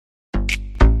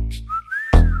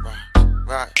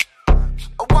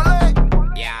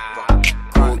Yeah,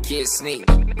 cool kid sneak.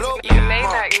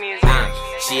 Yeah,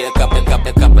 she a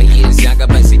couple years younger,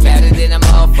 but she better than a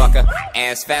motherfucker.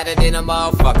 Ass fatter than a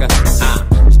motherfucker.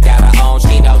 She got her own,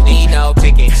 she don't need no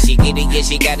ticket. She get it, yeah,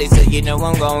 she got it, so you know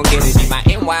I'm gon' get it. She my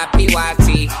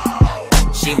NYPYT.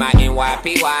 She my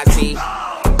NYPYT.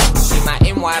 She my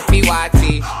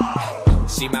NYPYT.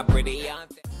 She my pretty young.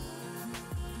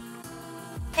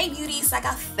 Hey beauties, I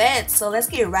got fed, so let's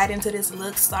get right into this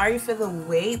look. Sorry for the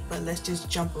wait, but let's just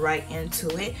jump right into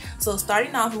it. So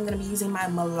starting off, I'm going to be using my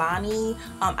Milani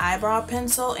eyebrow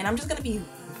pencil, and I'm just going to be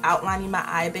outlining my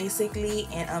eye basically,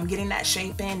 and getting that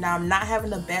shape in. Now I'm not having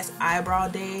the best eyebrow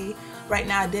day right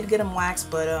now. I did get them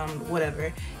waxed, but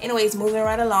whatever. Anyways, moving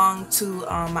right along to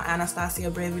my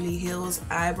Anastasia Beverly Hills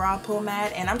eyebrow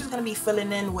pomade, and I'm just gonna be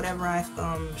filling in whatever I've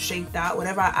shaped out,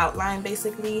 whatever I outlined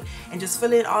basically, and just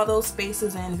fill in all those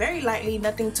spaces in very lightly,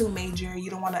 nothing too major.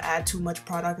 You don't want to add too much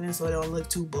product in so it don't look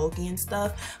too bulky and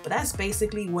stuff, but that's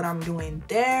basically what I'm doing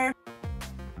there.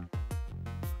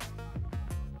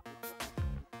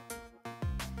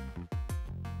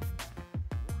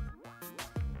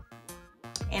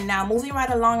 And now moving right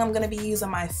along, I'm going to be using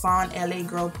my Fawn LA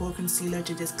Girl Pro Concealer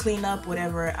to just clean up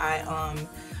whatever I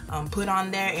put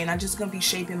on there. And I'm just going to be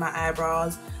shaping my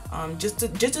eyebrows, just to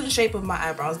the shape of my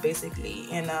eyebrows basically.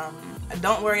 And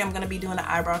don't worry, I'm going to be doing an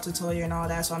eyebrow tutorial and all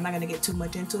that, so I'm not going to get too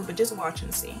much into it, but just watch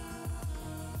and see.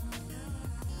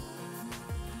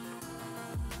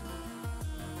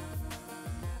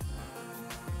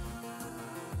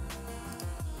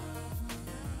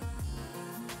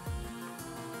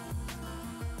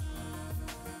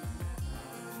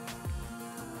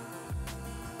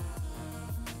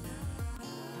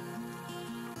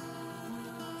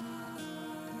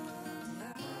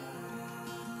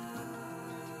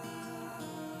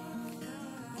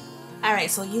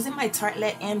 Alright, so using my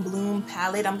Tarte and Bloom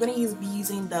palette, I'm going to be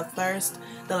using the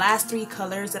last three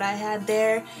colors that I had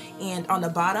there and on the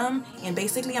bottom. And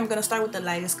basically I'm going to start with the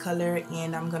lightest color,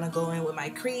 and I'm going to go in with my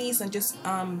crease and just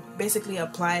basically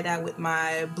apply that with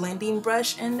my blending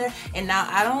brush in there. And now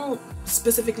I don't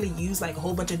specifically use like a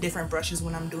whole bunch of different brushes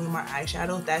when I'm doing my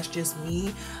eyeshadow. That's just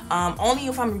me. Only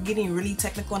if I'm getting really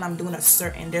technical and I'm doing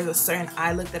there's a certain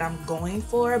eye look that I'm going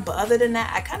for. But other than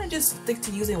that, I kind of just stick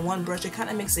to using one brush. It kind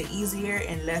of makes it easier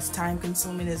and less time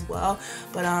consuming as well.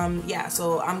 But yeah,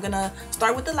 so I'm gonna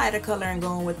start with the lighter color and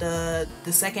going with the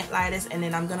second lightest, and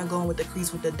then I'm gonna go in with the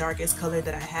crease with the darkest color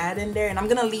that I had in there. And I'm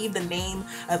gonna leave the name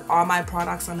of all my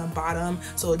products on the bottom,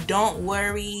 so don't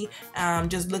worry.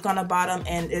 Just look on the bottom,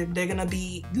 and they're gonna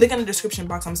be, look in the description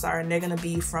box, I'm sorry, and they're gonna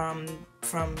be from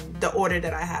the order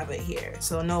that I have it here,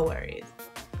 so no worries.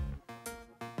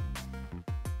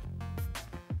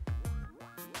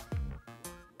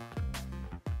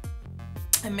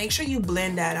 And make sure you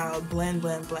blend that out, blend.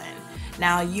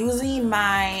 Now using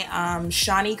my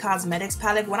Shaney Cosmetics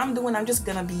palette, what I'm doing, I'm just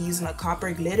gonna be using a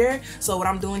copper glitter. So what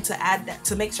I'm doing to add that,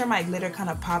 to make sure my glitter kind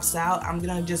of pops out, I'm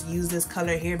gonna just use this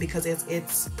color here because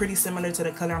it's pretty similar to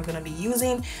the color I'm gonna be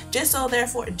using, just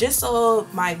so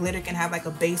my glitter can have like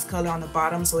a base color on the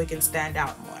bottom so it can stand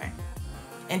out more.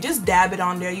 And just dab it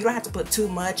on there. You don't have to put too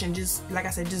much, and just like I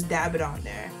said, just dab it on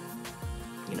there.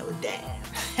 You know,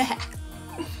 dab.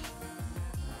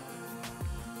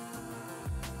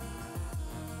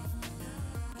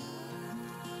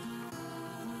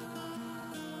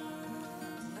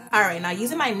 Alright, now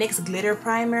using my NYX glitter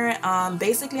primer,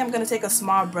 basically I'm going to take a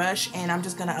small brush and I'm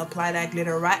just going to apply that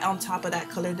glitter right on top of that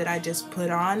color that I just put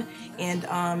on, and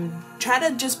try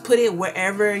to just put it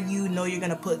wherever you know you're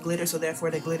going to put glitter, so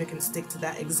therefore the glitter can stick to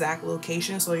that exact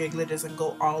location so your glitter doesn't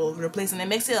go all over the place, and it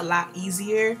makes it a lot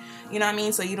easier, you know what I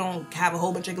mean, so you don't have a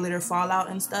whole bunch of glitter fall out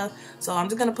and stuff. So I'm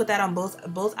just going to put that on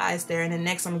both eyes there, and then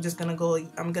next I'm going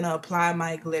to apply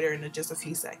my glitter in just a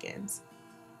few seconds.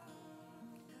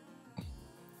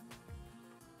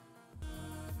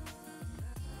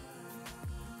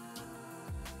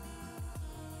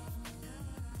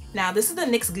 Now this is the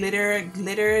NYX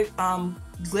glitter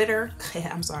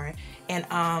I'm sorry,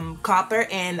 and copper,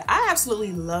 and I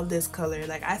absolutely love this color.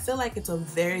 Like, I feel like it's a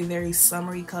very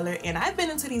summery color, and I've been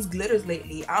into these glitters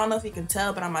lately. I don't know if you can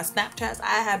tell, but on my Snapchats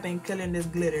I have been killing this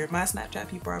glitter. My Snapchat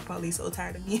people are probably so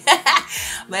tired of me.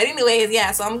 But anyways,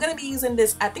 yeah, so I'm gonna be using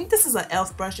this, I think this is an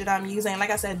e.l.f. brush that I'm using. Like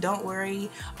I said, don't worry,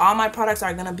 all my products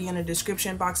are gonna be in the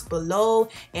description box below,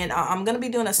 and I'm gonna be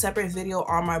doing a separate video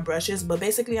on my brushes, but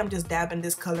basically I'm just dabbing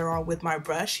this color on with my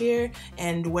brush here,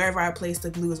 and wherever I place the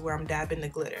glue is where I'm dabbing the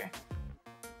glitter.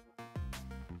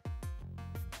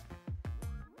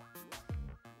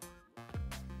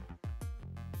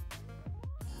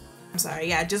 sorry,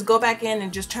 yeah, just go back in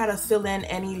and just try to fill in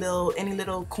any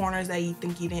little corners that you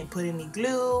think you didn't put any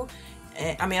glue.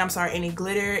 I mean, I'm sorry, any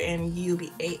glitter, and you'll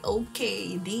be a-okay,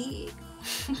 you dig?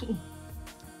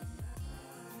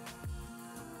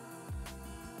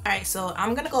 Alright, so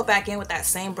I'm gonna go back in with that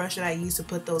same brush that I used to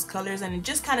put those colors, and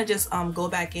just kind of go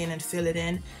back in and fill it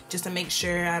in just to make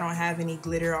sure I don't have any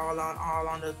glitter all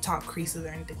on the top creases or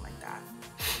anything like that.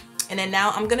 And then now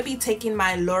I'm gonna be taking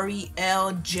my Loreal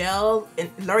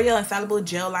Infallible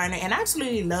gel liner, and I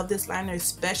absolutely love this liner,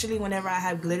 especially whenever I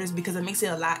have glitters, because it makes it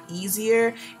a lot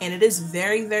easier, and it is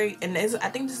very, and I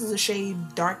think this is a shade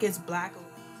Darkest Black.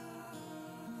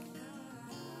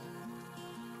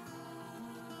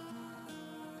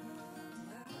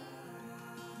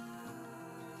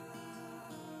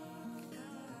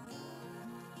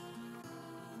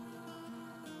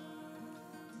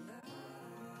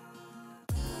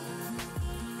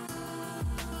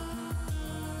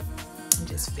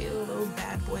 Just fill those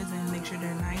bad boys in, make sure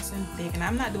they're nice and thick, and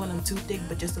I'm not doing them too thick,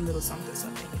 but just a little something,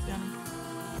 you feel me?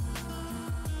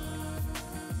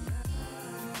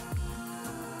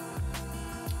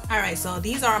 Alright, so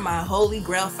these are my Holy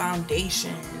Grail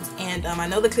foundations, and I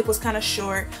know the clip was kind of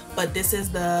short, but this is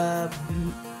the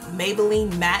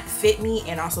Maybelline Matte Fit Me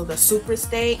and also the Super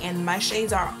Stay, and my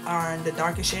shades are in the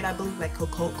darkest shade, I believe, like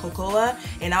Cocoa,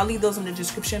 and I'll leave those in the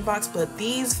description box. But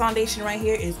these foundation right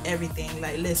here is everything.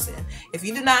 Like, listen, if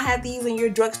you do not have these in your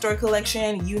drugstore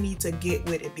collection, you need to get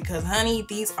with it, because honey,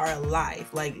 these are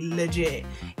life, like legit.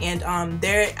 And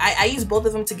I use both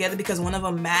of them together because one of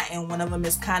them matte and one of them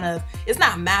is kind of, it's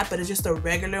not matte, but it's just a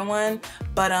regular one.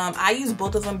 But I use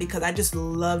both of them because I just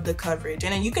love the coverage,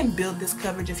 and then you can build this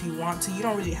coverage if you want to. You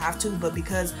don't really have to, but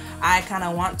because I kind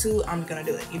of want to, I'm gonna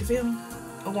do it. You feel me?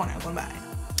 I'm gonna buy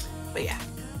it. But yeah,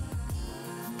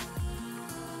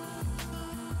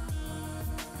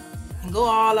 and go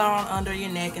all on under your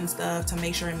neck and stuff to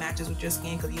make sure it matches with your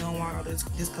skin, because you don't want all this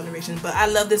discoloration. But I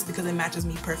love this because it matches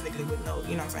me perfectly with no,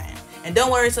 you know what I'm saying? And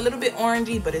don't worry, it's a little bit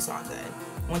orangey, but it's all good.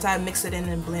 Once I mix it in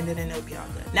and blend it in, it'll be all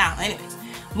good. Now, anyways,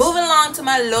 moving along to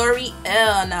my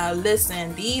Loreal. Now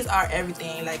listen, these are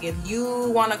everything. Like, if you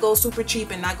want to go super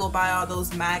cheap and not go buy all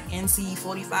those MAC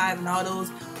NC45 and all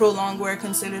those pro longwear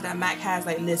concealers that MAC has,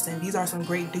 like, listen, these are some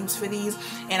great dupes for these.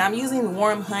 And I'm using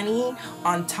Warm Honey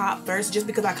on top first, just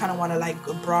because I kind of want to like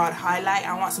a broad highlight.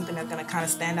 I want something that's going to kind of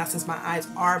stand out since my eyes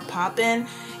are popping,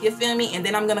 you feel me? And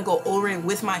then I'm going to go over it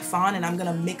with my Fawn, and I'm going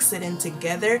to mix it in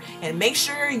together. And make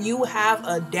sure you have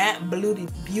a damp beauty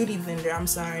blender, I'm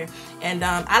sorry. And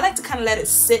I like to kind of let it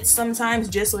sit sometimes,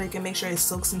 just so it can make sure it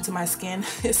soaks into my skin.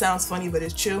 It sounds funny, but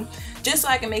it's true. Just so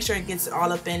I can make sure it gets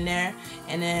all up in there.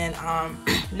 And then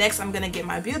next I'm gonna get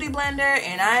my beauty blender,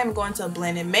 and I am going to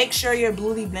blend it. Make sure your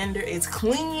beauty blender is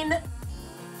clean,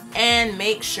 and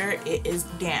make sure it is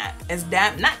damp. It's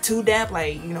damp, not too damp,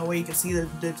 like, you know, where you can see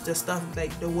the stuff,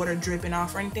 like the water dripping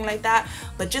off or anything like that,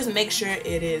 but just make sure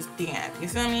it is damp, you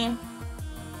feel me?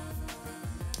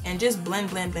 And just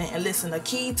blend. And listen, the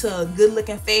key to a good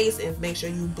looking face is make sure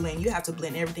you blend. You have to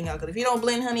blend everything out, because if you don't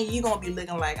blend, honey, you're gonna be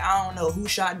looking like, I don't know who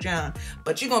shot John,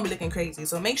 but you're gonna be looking crazy.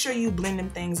 So make sure you blend them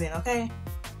things in, okay?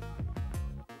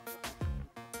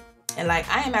 And like,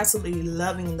 I am absolutely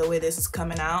loving the way this is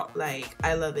coming out. Like,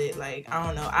 I love it. Like, I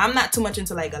don't know, I'm not too much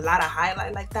into like a lot of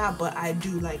highlight like that, but I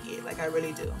do like it. Like, I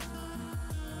really do.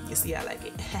 You see, I like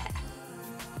it.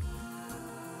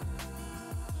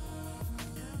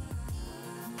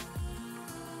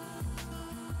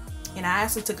 And I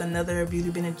also took another beauty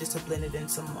blender just to blend it in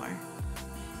some more.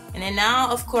 And then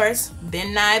now, of course,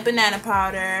 Nye Banana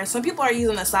Powder. Some people are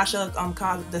using the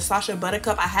Sasha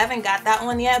Buttercup. I haven't got that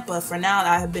one yet, but for now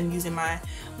I have been using my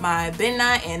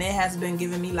Nye, and it has been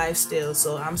giving me life still.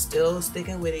 So I'm still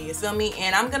sticking with it, you feel me?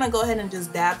 And I'm gonna go ahead and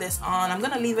just dab this on. I'm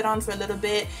gonna leave it on for a little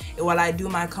bit while I do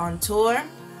my contour.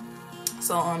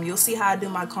 So you'll see how I do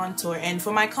my contour. And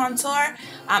for my contour,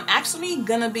 I'm actually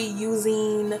gonna be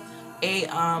using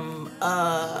I'm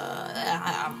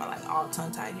like all tongue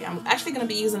tied here. I'm actually gonna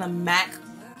be using a MAC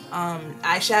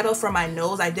eyeshadow for my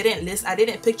nose. I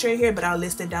didn't picture it here, but I'll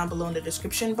list it down below in the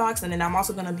description box. And then I'm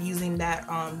also gonna be using that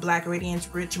black Radiance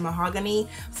Rich Mahogany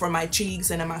for my cheeks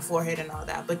and then my forehead and all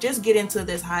that. But just get into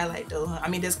this highlight though, I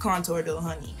mean this contour though,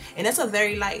 honey. And it's a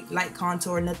very light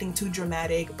contour, nothing too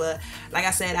dramatic. But like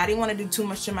I said, I didn't want to do too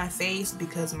much to my face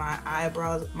because my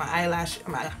eyebrows, my eyelash,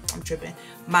 I'm tripping.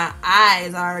 My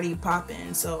eyes are already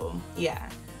popping. So yeah,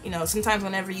 you know, sometimes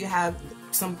whenever you have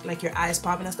some, like your eyes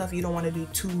popping and stuff, you don't want to do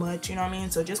too much, you know what I mean?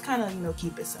 So just kind of, you know,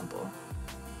 keep it simple.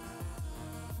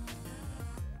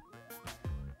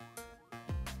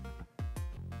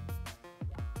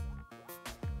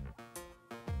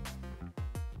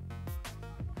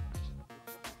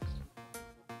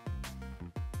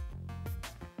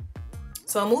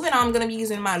 So moving on, I'm going to be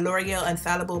using my Loreal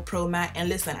Infallible Pro Matte. And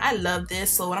listen, I love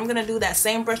this. So what I'm going to do, that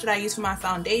same brush that I use for my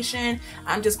foundation,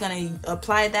 I'm just going to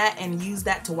apply that and use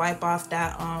that to wipe off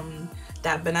that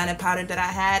banana powder that I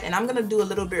had. And I'm going to do a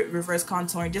little bit reverse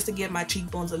contouring just to give my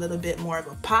cheekbones a little bit more of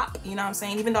a pop. You know what I'm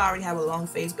saying? Even though I already have a long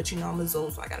face, but you know I'm a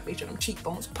Zoe, so I got to make sure them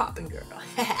cheekbones popping, girl.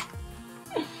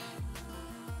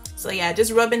 So yeah,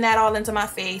 just rubbing that all into my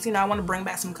face. You know, I want to bring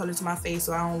back some color to my face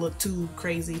so I don't look too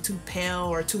crazy, too pale,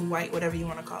 or too white, whatever you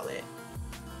want to call it.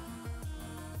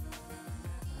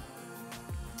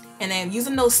 And then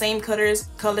using those same colors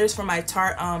for my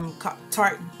Tarte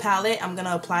palette, I'm going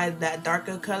to apply that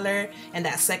darker color and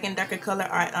that second darker color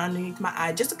right underneath my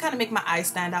eye, just to kind of make my eye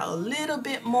stand out a little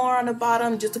bit more on the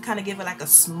bottom, just to kind of give it like a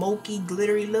smoky,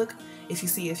 glittery look, if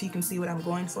you can see what I'm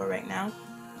going for right now.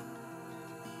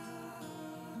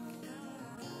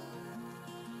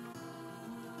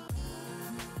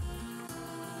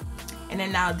 And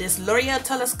then now this L'Oreal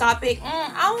Telescopic,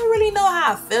 I don't really know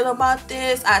how I feel about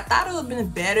this. I thought it would have been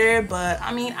better, but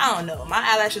I mean, I don't know. My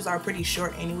eyelashes are pretty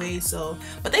short anyway, so,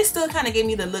 but they still kind of gave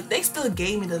me the look. They still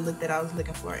gave me the look that I was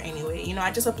looking for anyway. You know,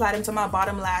 I just applied them to my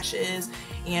bottom lashes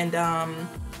and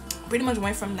pretty much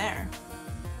went from there.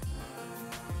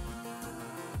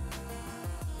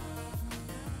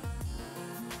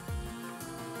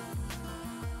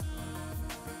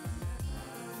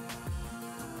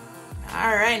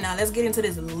 Alright, now let's get into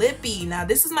this lippy. Now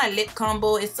this is my lip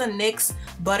combo. It's a NYX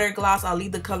Butter Gloss. I'll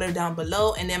leave the color down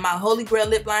below. And then my Holy Grail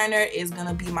lip liner is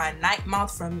gonna be my Night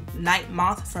Moth from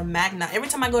Magna. Every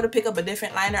time I go to pick up a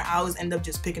different liner, I always end up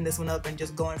just picking this one up and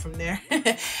just going from there.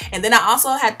 And then I also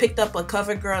had picked up a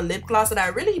CoverGirl lip gloss that I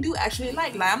really do actually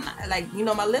like. Like, I'm not like, you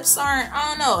know, my lips aren't, I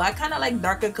don't know, I kind of like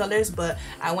darker colors, but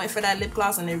I went for that lip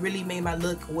gloss and it really made my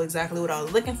look exactly what I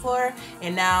was looking for.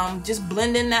 And now I'm just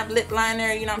blending that lip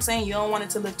liner, you know what I'm saying? You don't want it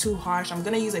to look too harsh. I'm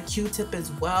gonna use a Q-tip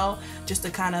as well, just to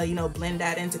kind of, you know, blend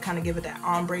that in to kind of give it that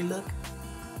ombre look.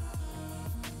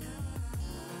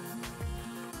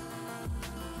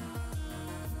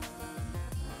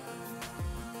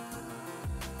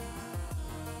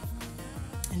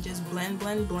 And just blend,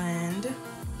 blend, blend.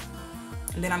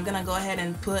 And then I'm gonna go ahead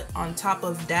and put on top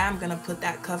of that, I'm gonna put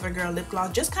that CoverGirl lip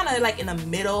gloss just kind of like in the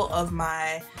middle of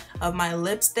my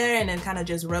lips there, and then kind of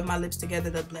just rub my lips together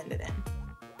to blend it in.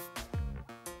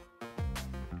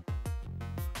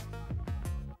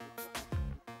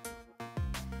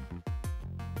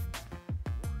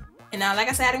 And now, like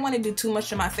I said, I didn't want to do too much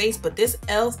to my face, but this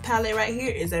e.l.f. palette right here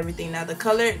is everything. Now the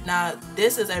color, now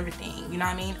this is everything, you know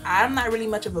what I mean? I'm not really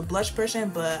much of a blush person,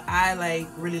 but I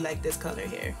really like this color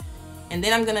here. And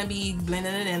then I'm gonna be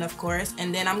blending it in, of course.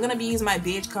 And then I'm gonna be using my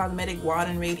BH Cosmetic Wild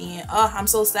and Radiant. Oh, I'm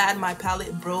so sad my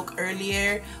palette broke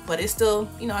earlier, but it's still,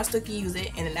 you know, I still can use it.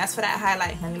 And then that's for that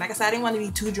highlight, honey. Like I said, I didn't want to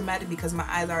be too dramatic because my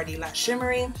eyes are already like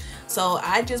shimmery. So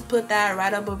I just put that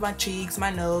right up of my cheeks, my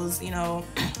nose, you know,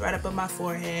 right up of my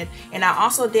forehead. And I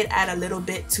also did add a little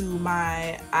bit to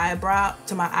my eyebrow,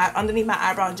 to my eye, underneath my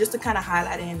eyebrow, just to kind of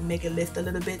highlight it and make it lift a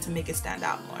little bit to make it stand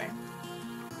out more.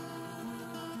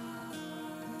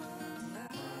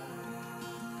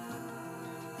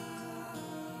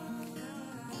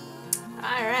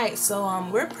 Alright, so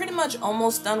we're pretty much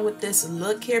almost done with this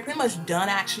look here. Pretty much done,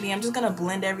 actually. I'm just gonna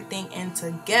blend everything in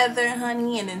together,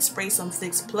 honey, and then spray some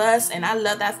Fix Plus. And I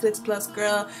love that Fix Plus,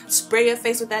 girl. Spray your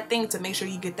face with that thing to make sure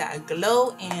you get that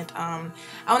glow. And I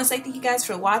want to say thank you guys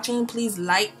for watching. Please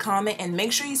like, comment, and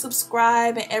make sure you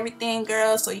subscribe and everything,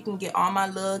 girl, so you can get all my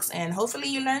looks. And hopefully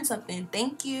you learned something.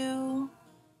 Thank you.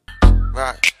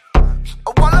 Right.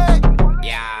 Oh,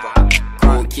 Yeah,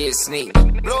 cool kid sneak.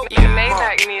 Yeah,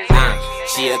 Maybach music.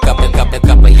 She a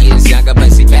couple years younger,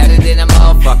 but she better than a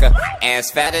motherfucker.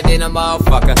 Ass fatter than a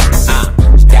motherfucker.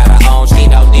 She got her own, she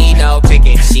don't need no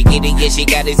ticket. She get it, yeah, she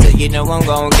got it, so you know I'm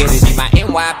gon' get it. She my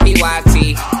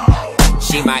NYPYT.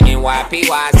 She my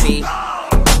NYPYT.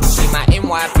 She my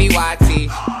NYPYT.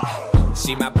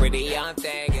 She my pretty young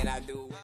thing, and I do.